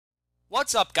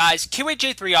What's up guys,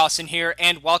 QAJ3 Austin here,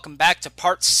 and welcome back to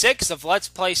part 6 of Let's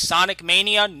Play Sonic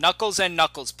Mania Knuckles and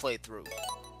Knuckles playthrough.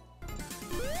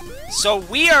 So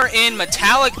we are in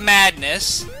Metallic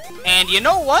Madness, and you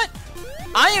know what?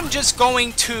 I am just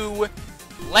going to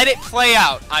let it play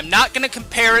out. I'm not going to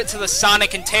compare it to the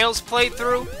Sonic and Tails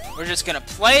playthrough. We're just going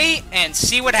to play and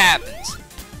see what happens.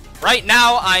 Right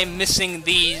now I'm missing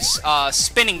these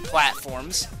spinning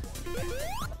platforms.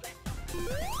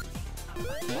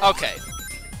 Okay.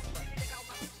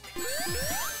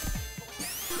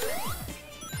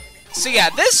 So yeah,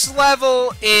 this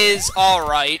level is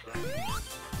alright.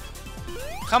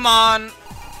 Come on.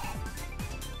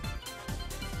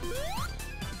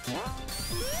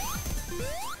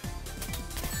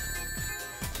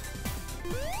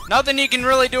 Nothing you can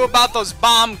really do about those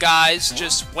bomb guys,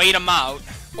 just wait them out.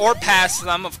 Or pass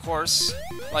them, of course,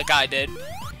 like I did.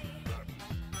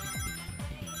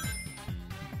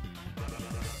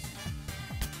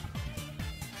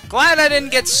 Glad I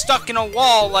didn't get stuck in a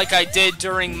wall like I did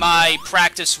during my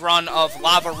practice run of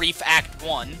Lava Reef Act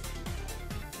 1.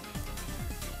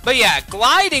 But yeah,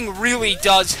 gliding really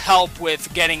does help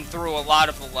with getting through a lot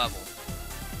of the level.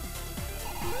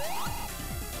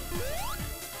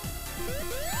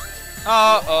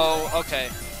 Uh-oh, okay.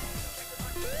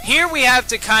 Here we have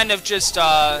to kind of just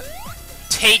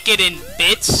take it in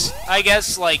bits, I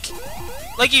guess, like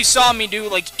you saw me do.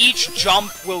 Like, each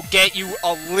jump will get you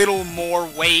a little more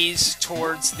ways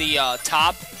towards the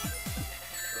top,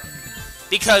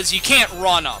 because you can't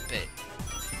run up it.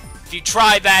 If you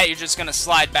try that, you're just gonna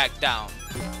slide back down.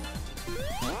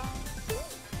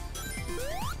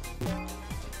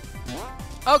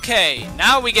 Okay,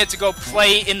 now we get to go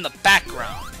play in the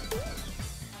background.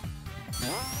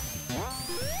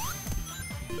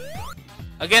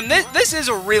 Again, this is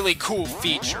a really cool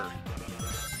feature,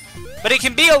 but it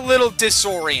can be a little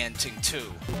disorienting,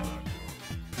 too.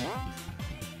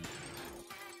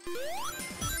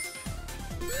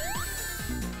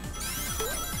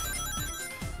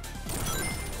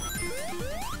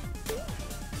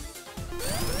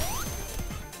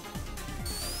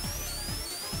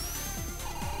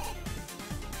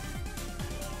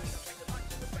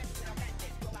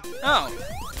 Oh,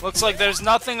 looks like there's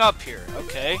nothing up here.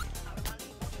 Okay.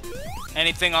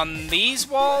 Anything on these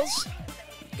walls?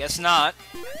 Guess not.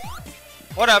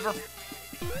 Whatever.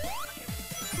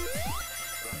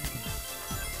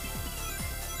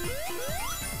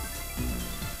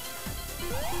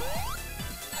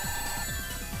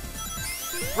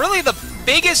 Really, the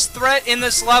biggest threat in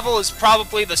this level is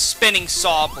probably the spinning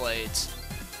saw blades.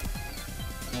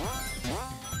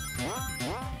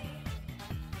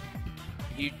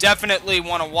 You definitely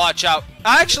want to watch out.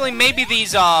 Actually, maybe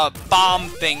these bomb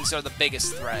things are the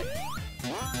biggest threat.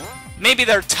 Maybe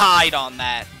they're tied on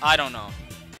that. I don't know.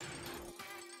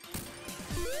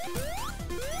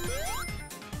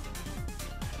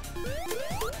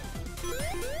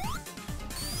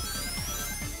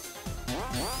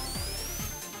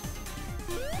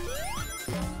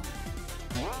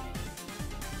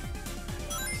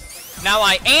 Now,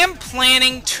 I am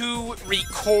planning to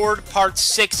record parts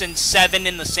 6 and 7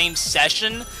 in the same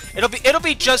session. It'll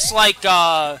be just like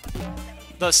the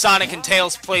Sonic and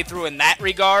Tails playthrough in that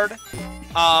regard.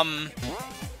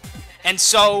 And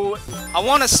so I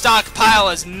want to stockpile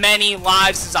as many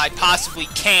lives as I possibly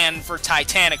can for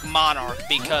Titanic Monarch,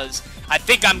 because I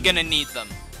think I'm gonna need them.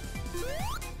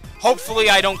 Hopefully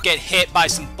I don't get hit by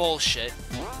some bullshit.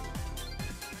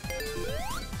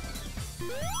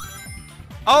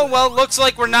 Oh, well, looks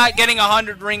like we're not getting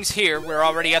 100 rings here. We're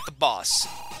already at the boss.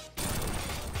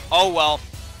 Oh, well.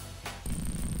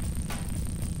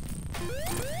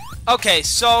 Okay,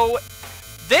 so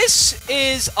this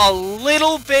is a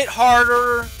little bit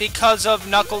harder because of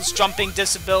Knuckles' jumping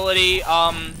disability.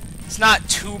 It's not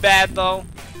too bad, though.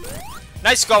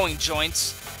 Nice going,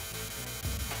 Joints.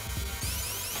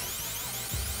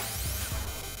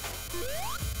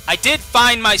 I did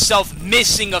find myself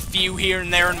missing a few here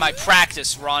and there in my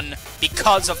practice run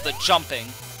because of the jumping.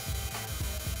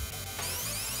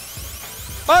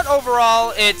 But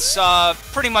overall, it's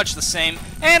pretty much the same.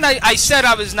 And I said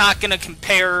I was not going to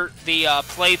compare the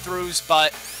playthroughs,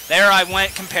 but there I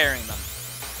went comparing them.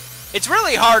 It's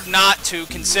really hard not to,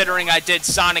 considering I did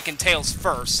Sonic and Tails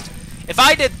first. If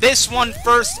I did this one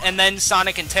first and then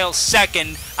Sonic and Tails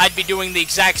second, I'd be doing the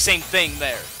exact same thing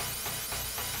there.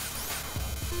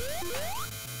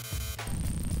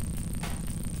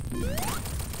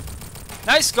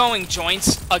 Nice going,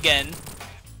 Joints, again.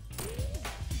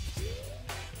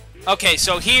 Okay,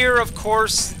 so here, of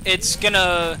course, it's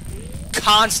gonna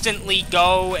constantly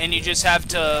go, and you just have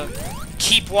to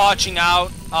keep watching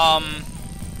out.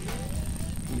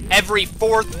 Every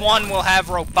fourth one will have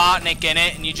Robotnik in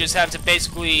it, and you just have to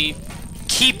basically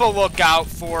keep a lookout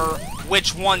for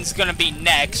which one's gonna be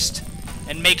next,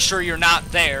 and make sure you're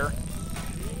not there.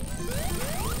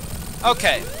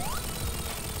 Okay.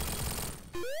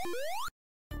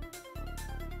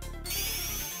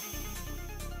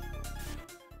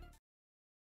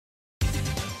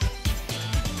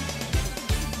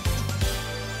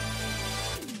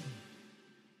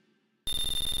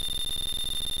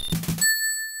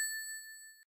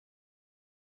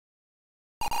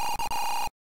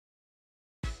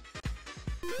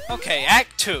 Okay,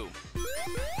 Act 2.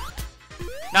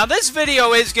 Now this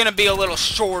video is going to be a little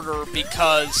shorter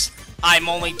because I'm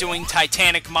only doing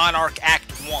Titanic Monarch Act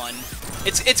 1.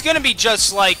 It's going to be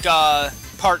just like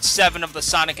Part 7 of the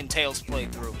Sonic and Tails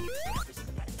playthrough.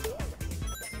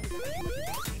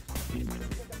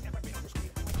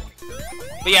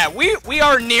 But yeah, we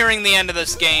are nearing the end of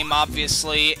this game,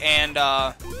 obviously, and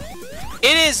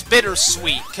it is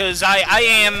bittersweet, because I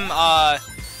am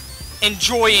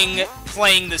enjoying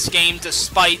playing this game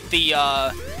despite the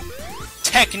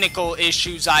technical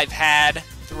issues I've had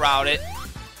throughout it.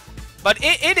 But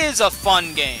it is a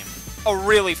fun game. A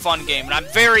really fun game. And I'm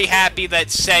very happy that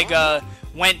Sega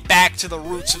went back to the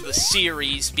roots of the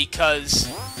series,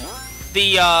 because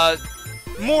the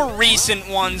more recent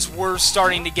ones were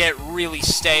starting to get really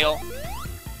stale.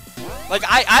 Like,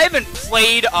 I haven't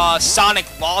played Sonic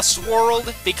Lost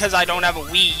World because I don't have a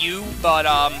Wii U, but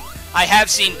I have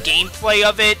seen gameplay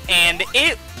of it, and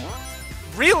it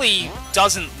really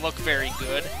doesn't look very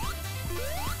good,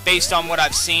 based on what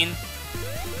I've seen.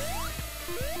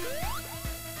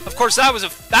 Of course, that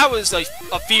was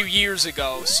a few years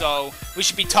ago, so we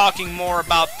should be talking more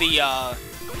about the,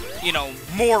 you know,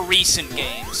 more recent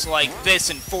games, like this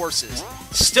and Forces.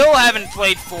 Still haven't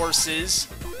played Forces.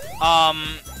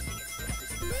 I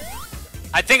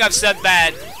think I've said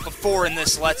that before in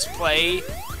this Let's Play.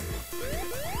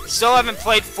 Still haven't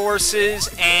played Forces,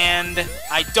 and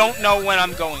I don't know when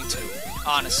I'm going to,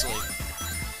 honestly.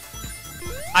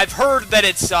 I've heard that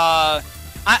it's,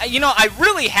 you know, I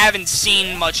really haven't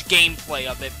seen much gameplay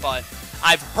of it, but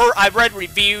I've read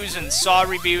reviews and saw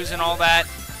reviews and all that,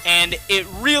 and it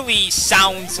really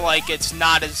sounds like it's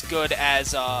not as good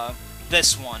as,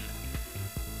 this one.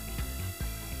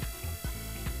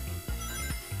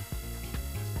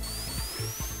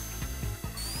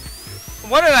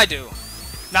 What did I do?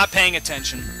 Not paying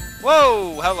attention.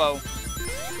 Whoa, hello.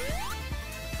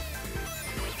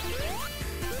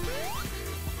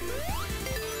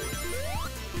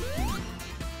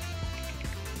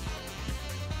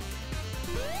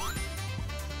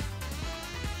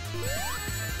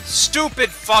 Stupid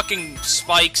fucking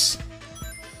spikes.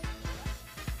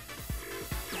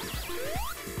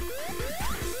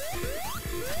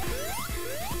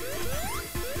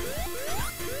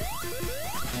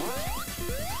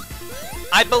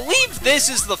 I believe this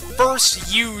is the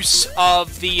first use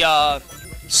of the,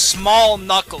 small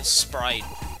Knuckles sprite.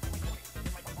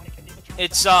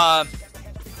 It's kinda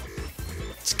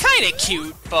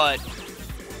cute, but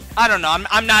I don't know,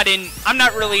 I'm not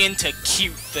really into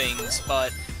cute things,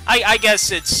 but I guess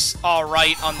it's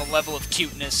alright on the level of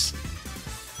cuteness.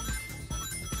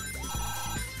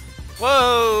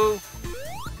 Whoa!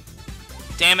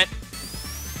 Damn it.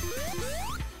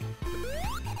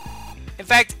 In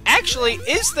fact, actually,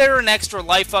 is there an extra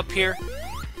life up here?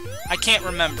 I can't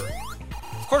remember.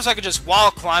 Of course I could just wall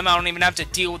climb, I don't even have to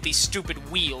deal with these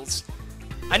stupid wheels.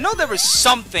 I know there was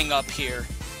something up here.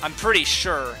 I'm pretty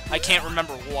sure. I can't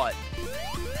remember what.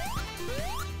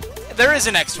 There is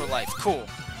an extra life, cool.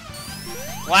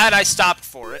 Glad I stopped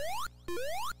for it.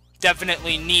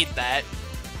 Definitely need that.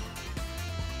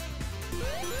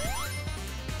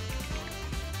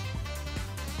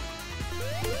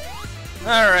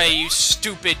 Alright, you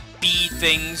stupid bee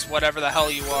things, whatever the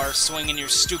hell you are, swinging your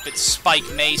stupid spike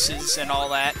maces and all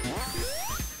that.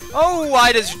 Oh,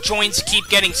 why does Joints keep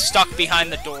getting stuck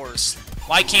behind the doors?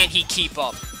 Why can't he keep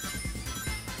up?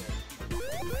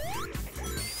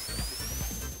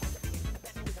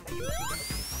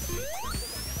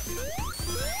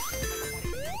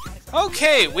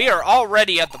 Okay, we are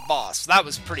already at the boss. That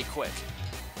was pretty quick.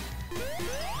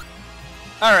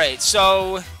 Alright,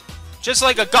 so just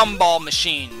like a gumball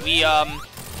machine, we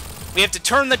have to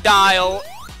turn the dial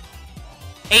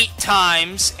 8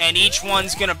 times, and each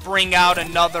one's gonna bring out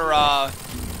another,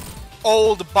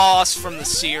 old boss from the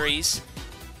series.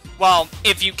 Well,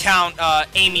 if you count,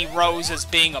 Amy Rose as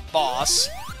being a boss.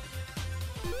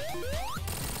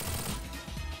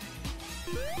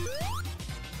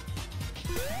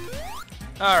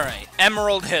 Alright,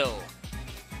 Emerald Hill.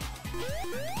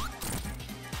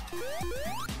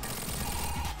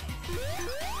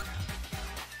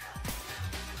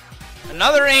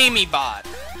 Another Amy bot.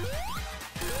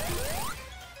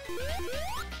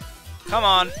 Come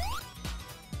on.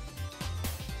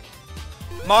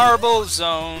 Marble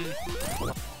Zone.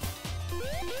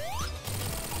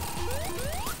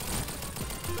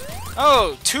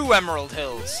 Oh, 2 Emerald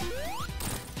Hills.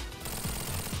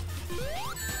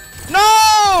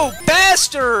 No!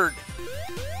 Bastard!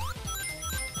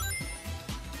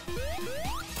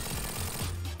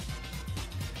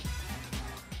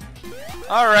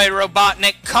 Alright,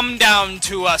 Robotnik, come down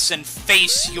to us and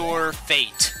face your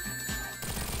fate.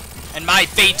 And my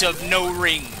fate of no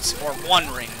rings, or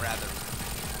 1 ring, rather.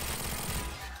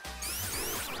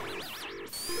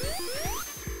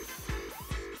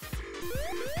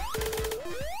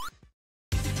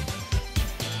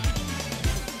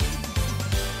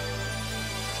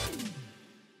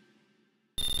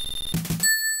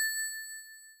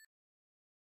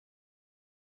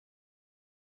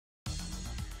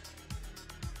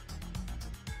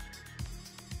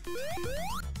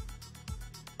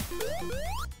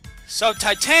 So,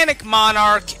 Titanic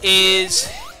Monarch is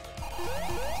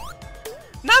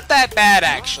not that bad,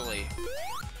 actually.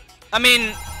 I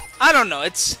mean, I don't know,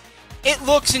 it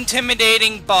looks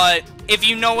intimidating, but if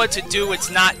you know what to do,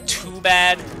 it's not too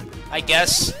bad, I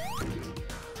guess.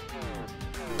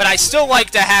 But I still like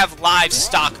to have live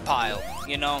stockpile,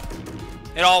 you know?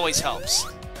 It always helps.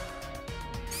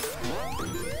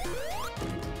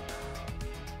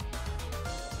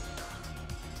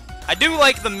 I do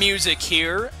like the music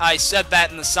here. I said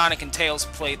that in the Sonic and Tails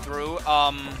playthrough.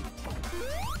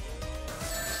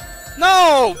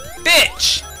 No!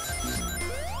 Bitch!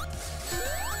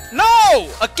 No!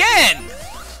 Again!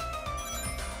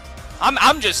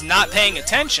 I'm just not paying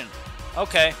attention.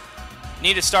 Okay.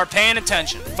 Need to start paying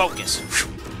attention. Focus.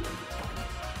 Whew.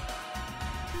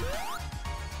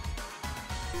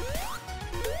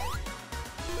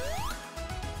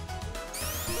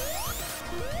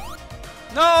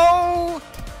 No!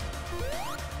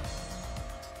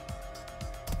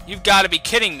 You've got to be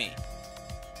kidding me.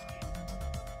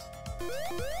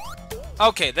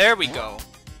 Okay, there we go.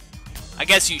 I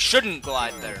guess you shouldn't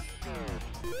glide there.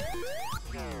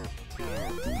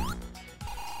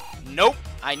 Nope,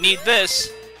 I need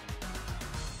this.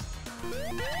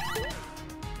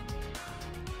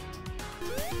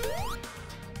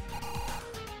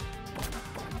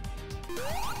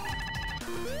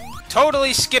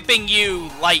 Totally skipping you,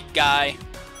 light guy.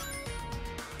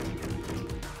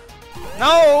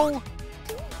 No!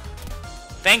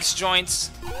 Thanks,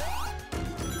 joints.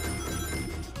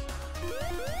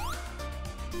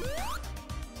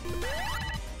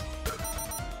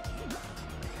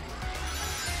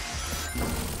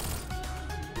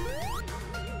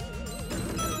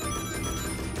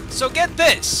 So get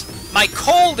this. My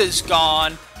cold is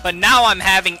gone, but now I'm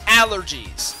having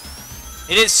allergies.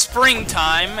 It is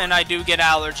springtime, and I do get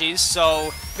allergies,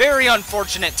 so very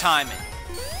unfortunate timing.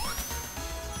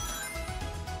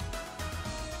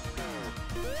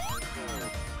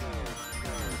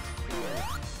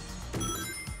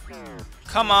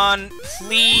 Come on,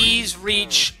 please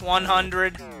reach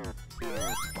 100.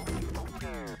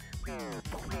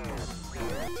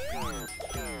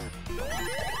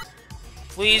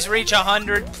 Please reach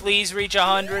 100, please reach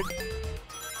 100.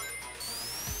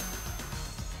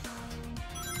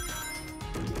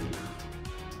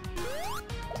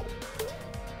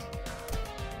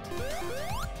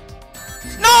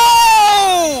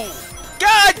 No!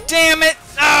 God damn it!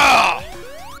 Ugh!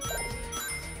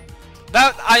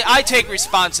 I take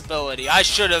responsibility. I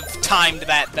should have timed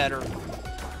that better.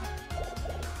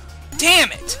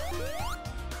 Damn it!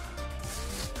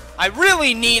 I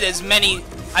really need as many...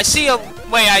 I see a...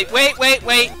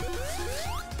 Wait.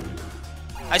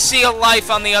 I see a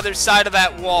life on the other side of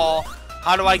that wall.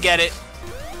 How do I get it?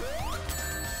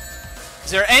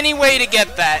 Is there any way to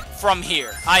get that from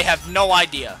here? I have no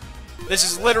idea. This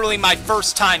is literally my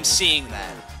first time seeing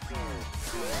that.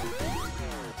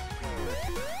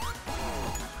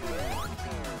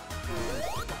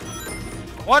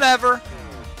 Whatever.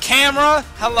 Camera,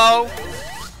 hello.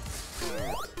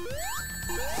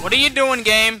 What are you doing,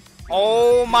 game?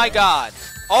 Oh my god.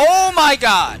 Oh my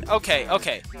god. Okay,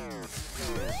 okay.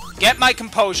 Get my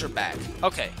composure back.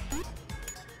 Okay.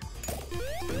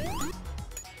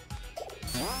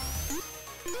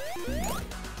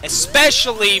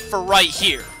 Especially for right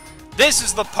here. This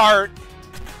is the part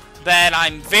that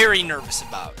I'm very nervous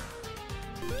about.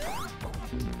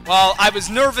 Well, I was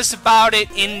nervous about it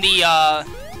in the,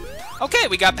 Okay,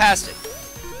 we got past it.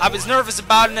 I was nervous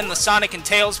about it in the Sonic and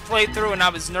Tails playthrough, and I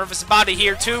was nervous about it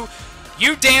here, too.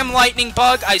 You damn lightning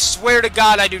bug, I swear to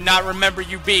God I do not remember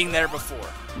you being there before.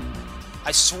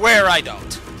 I swear I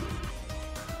don't.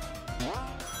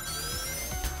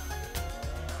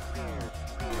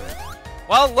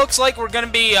 Well, looks like we're gonna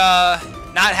be,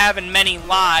 not having many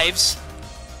lives.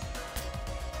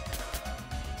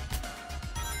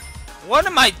 What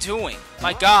am I doing?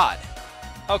 My god.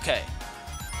 Okay.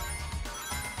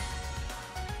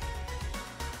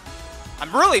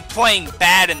 I'm really playing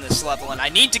bad in this level, and I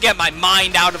need to get my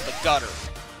mind out of the gutter.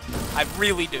 I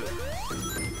really do.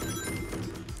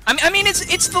 I mean,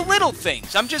 it's the little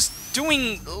things. I'm just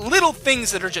doing little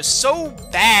things that are just so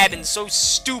bad and so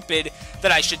stupid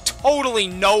that I should totally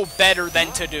know better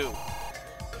than to do.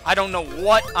 I don't know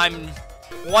what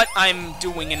I'm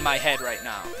doing in my head right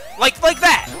now. Like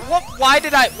that. Why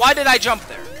did I jump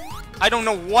there? I don't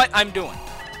know what I'm doing.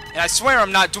 And I swear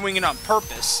I'm not doing it on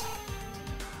purpose.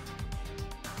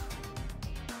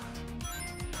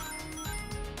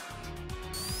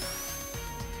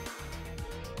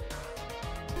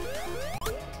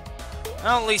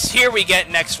 Well, at least here we get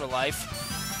an extra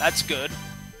life. That's good.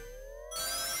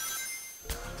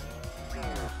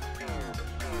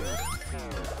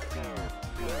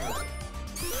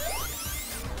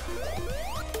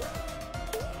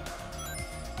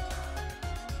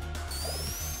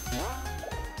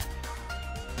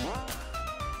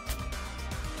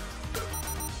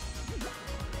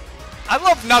 I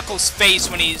love Knuckles' face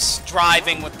when he's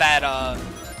driving with that,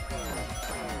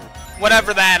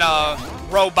 whatever that,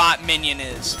 robot minion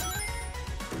is.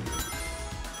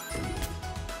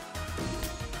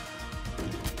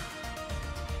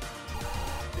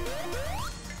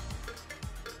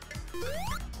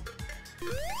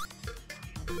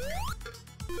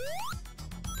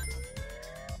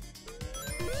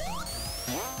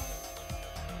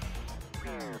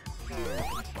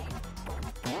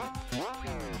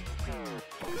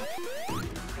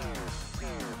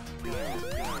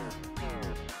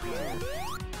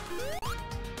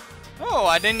 Oh,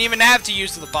 I didn't even have to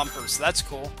use the bumpers. That's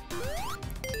cool.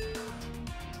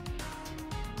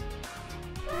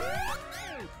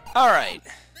 Alright.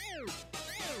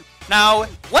 Now,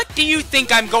 what do you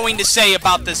think I'm going to say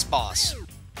about this boss?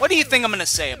 What do you think I'm going to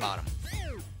say about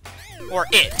him? Or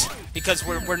it, because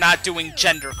we're not doing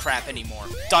gender crap anymore.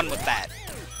 Done with that.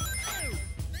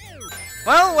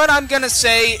 Well, what I'm going to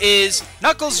say is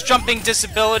Knuckles' jumping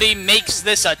disability makes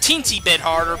this a teensy bit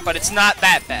harder, but it's not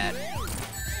that bad.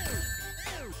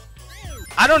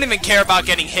 I don't even care about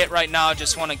getting hit right now, I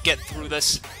just want to get through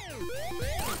this.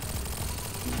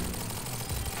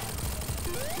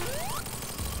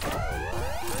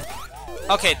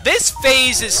 Okay, this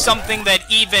phase is something that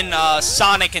even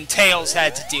Sonic and Tails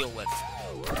had to deal with.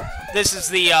 This is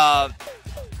the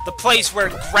place where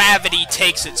gravity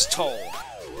takes its toll.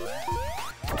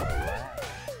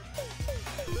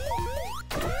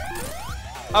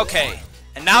 Okay,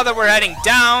 and now that we're heading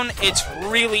down, it's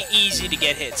really easy to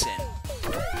get hits in.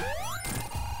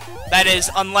 That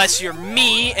is, unless you're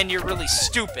me and you're really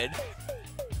stupid.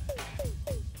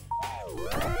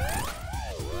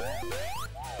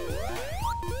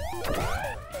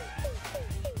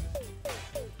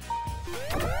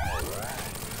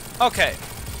 Okay.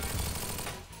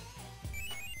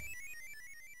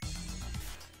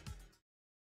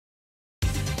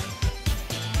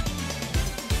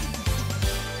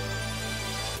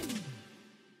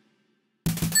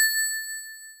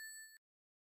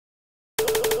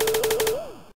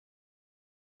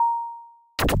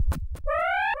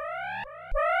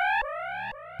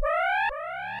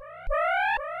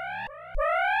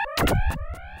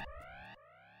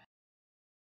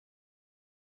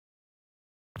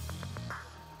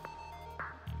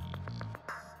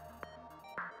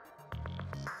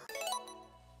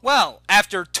 Well,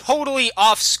 after totally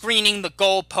off-screening the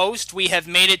goalpost, we have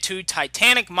made it to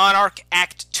Titanic Monarch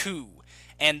Act 2.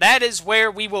 And that is where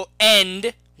we will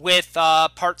end with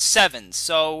Part 7.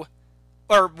 So,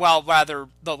 or, well, rather,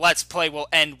 the Let's Play will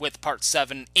end with Part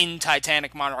 7 in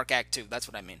Titanic Monarch Act 2. That's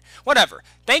what I mean. Whatever.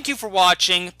 Thank you for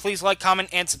watching. Please like, comment,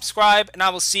 and subscribe. And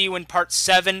I will see you in Part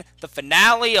 7, the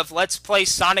finale of Let's Play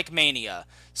Sonic Mania.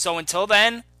 So until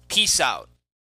then, peace out.